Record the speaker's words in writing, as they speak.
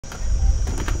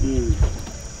Ni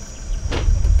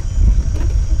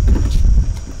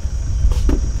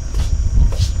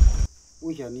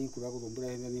kula kulombra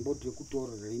ni botu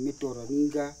kutora limetora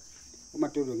ninga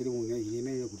umatoro ngiri munye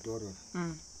yimene kutora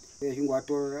shingwa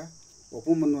atora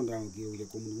opuma nonda ngiyo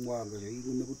kumwanga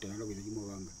yigume kutana kwete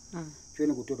kimwanga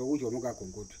chwene kutora kucho moka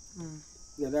kongoto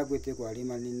yada kwete kwa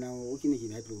lima nina ukini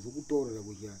kina hapo kutora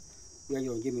kuja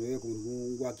yayo ngimiro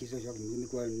kungwa kisa cha ngimi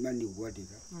kwa mani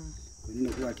kuwatika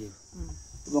nina kuwatika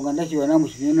bonga ndachi wana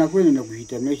mushina kwene na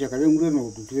kuhita mesha kale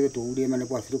ngureno tutule to ulema ne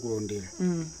kwa sire kulondera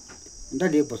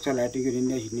ndade posala yato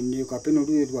nini kapeno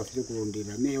ruwe twasire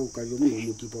kulondera mehe ukazo mungu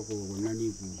mutipa ko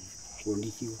nani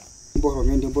kuondikiwa mboro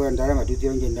mende mbora ndara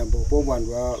matutiro ngenda mbo pombo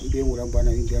andwa mbengura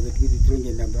mbana wingi yabe twitiro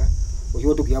ngenda mba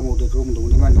oshoto kiyamo utetro mundu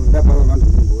ndi mando ndapa lo mando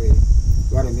mungu we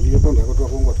wala mili kondo yakotwa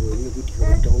kongo to ni kutika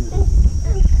kutika mungu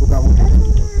kuka mundu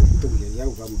to ya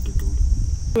uka mundu to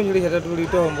tunjuli hata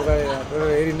tulitombo kale ya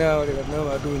eri nao le kana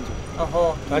madunji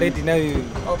kale tinayo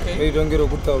okay ndongero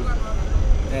kutaulu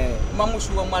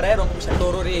mamushuwa marero ngubisha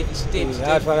dorore stage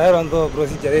farero ndo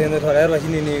procedure ndo farero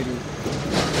chinini iri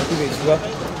kubeshwa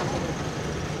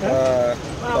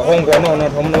hongo no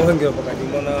homno hengero pakati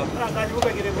mona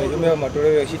yume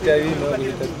matore shitawi no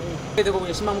bita ede ko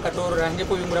yeshima mukadorora nje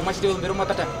ko yungura mashite mbero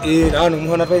matata nanu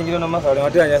muhona pa ingiro na masale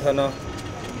matanya sana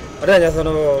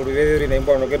ruweri na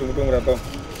imbono ketu mutungura pa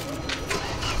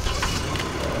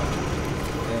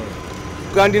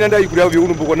kandi nanda ikura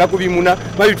byunumbuko nakubimuna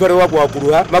babitware wako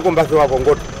wakuruha makombase wako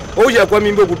ngoto oja kwa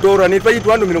mimbe kutora ne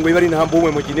payitu ando milongo ibali na hambo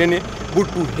umwe mukinene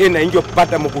butu hena injo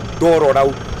pata mu kutoro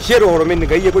rau shero horomeni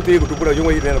ngaiye ko teyi kutubura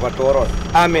jongo yirena patoro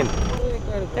amen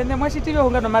ene mwashitiwe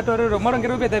hunga no matorero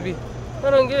morongero betabi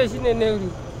morongero shinene uri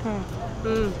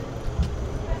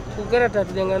kugara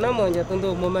tatudenga na monja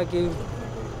tondo moma ke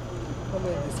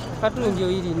patu njo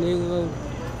iri ne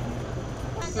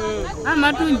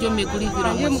amatu njome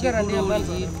kulivira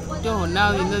mshikuli toho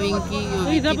nao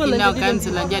imewingi nao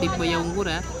kansela jaripo ya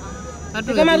ungura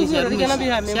atu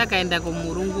shaka enda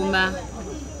kumurunguma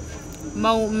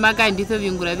maka nditho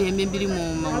vingura vihembe mbili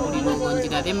mu mangulilo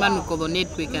gonjira remanu ko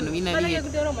network ano vina vihe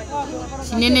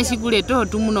shinene shikule toho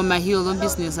tumuno mahio lo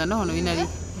business ano hono vina vihe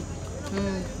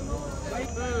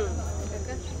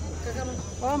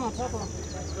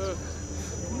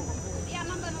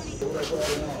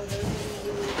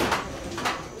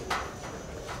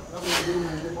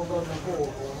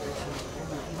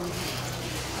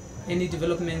Any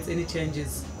developments, any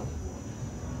changes?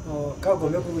 Kago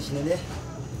meku bushinene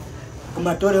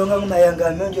kumatore onga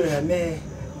kumayanga menjore hame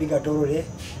bigatorore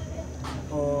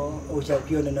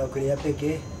uchapio na kulia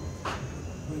peke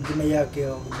ndime yake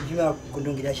ndime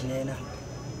kundungira shinena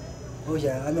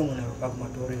oja ame muna pa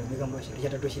kumatore bigambo shiri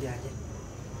chata toshiri aje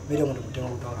bire mundu kutenga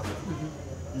kutora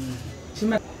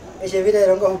shima eje bire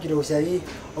ronga hukiro usai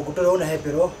okutora una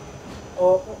hepero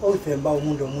o femba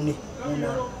mundu muni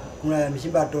kuna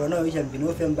mishimba to no isha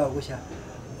mbino femba kusha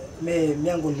me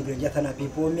miango ndibyo jathana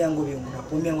pipo miango byungura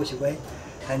po miango shigwae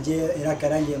anje era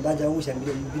karanje mbaja kusha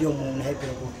mbiro mu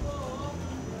hepero ko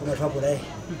kuna twapo dai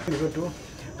ndoto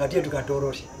gatie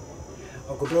tukatorori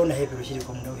okutora na hepero shiri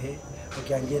ko ndo he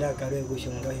okiangera karwe kusha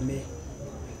ndo hime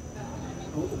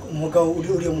muka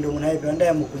uri mundu muna hepero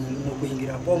ndaya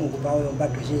mukuingira po mukupawe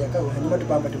mbato shija ka hanyuma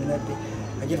tupamba tumunate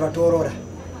ajiva torora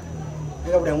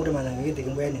eka buda mutu mananga ngite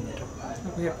kimboya nene to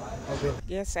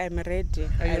Yes, I'm ready.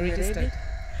 Are you registered?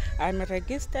 I'm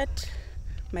registered.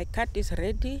 My card is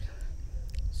ready.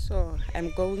 So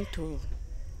I'm going to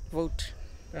vote.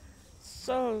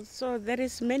 So there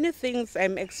is many things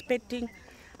I'm expecting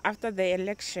after the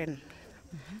election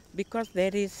because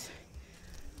there is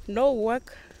no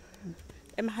work.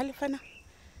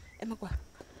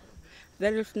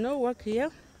 There is no work here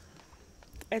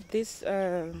at this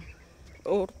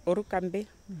Orukambe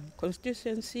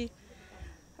constituency.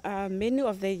 Many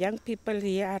of the young people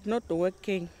here are not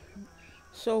working,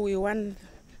 so we're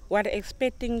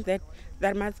expecting that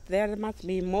there must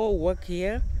be more work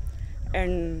here,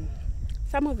 and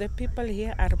some of the people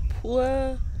here are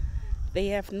poor, they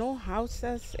have no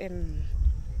houses, and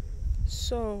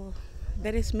so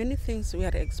there is many things we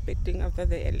are expecting after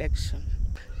the election.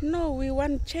 No, we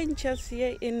want changes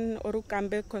here in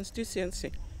Orukambe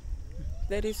constituency.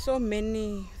 There is so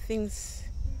many things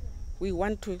we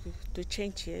want to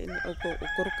change here in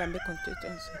Orukambe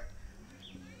constituency.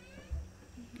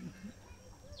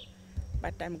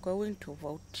 But I'm going to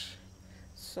vote.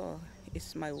 So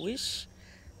it's my wish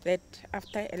that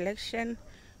after election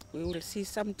we will see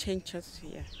some changes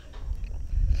here.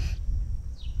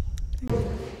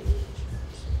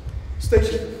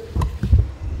 Station.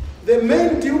 The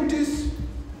main duties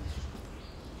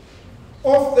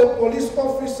of the police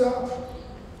officer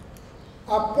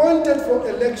appointed for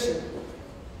election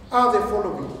are the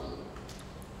following.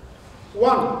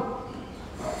 1.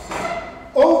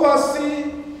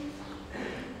 Oversee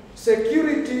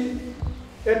security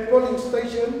at polling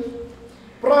station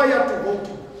prior to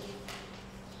voting.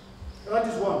 That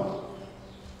is 1.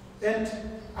 And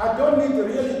I don't need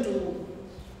really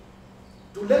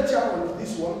to lecture on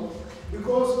this one,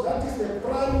 because that is the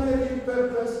primary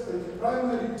purpose and the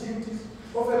primary duties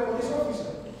of a police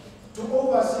officer, to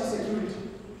oversee security.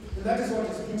 And that is what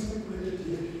is being stipulated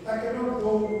here. I cannot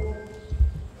go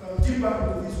deeper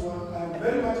into this one. I am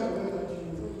very much aware that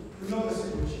you know the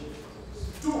situation.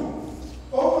 2.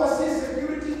 Oversee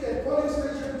security at polling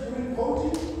station during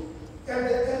voting at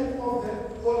the end of the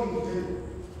polling day.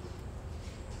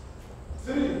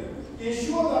 3.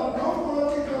 Ensure that no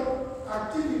political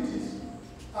activities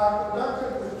are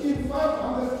conducted within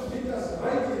 500 meters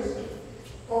radius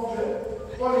of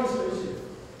the polling station.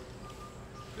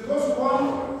 Because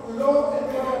law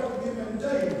and order to be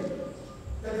maintained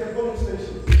at the polling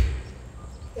station.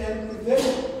 And if there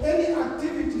are any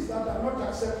activities that are not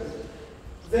accepted,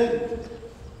 then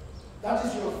that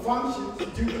is your function,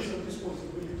 duties, and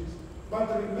responsibilities.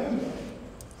 But remember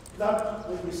that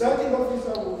the presiding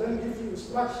officer will then give you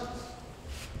instructions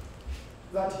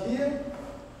that here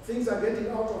things are getting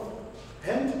out of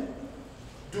hand,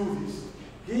 do this.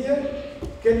 Here,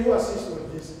 can you assist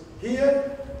with this?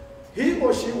 Here, he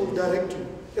or she will direct you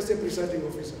as a presiding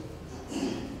officer.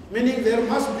 Meaning there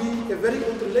must be a very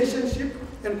good relationship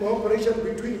and cooperation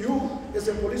between you as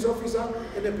a police officer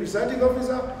and a presiding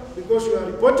officer, because you are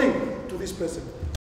reporting to this person.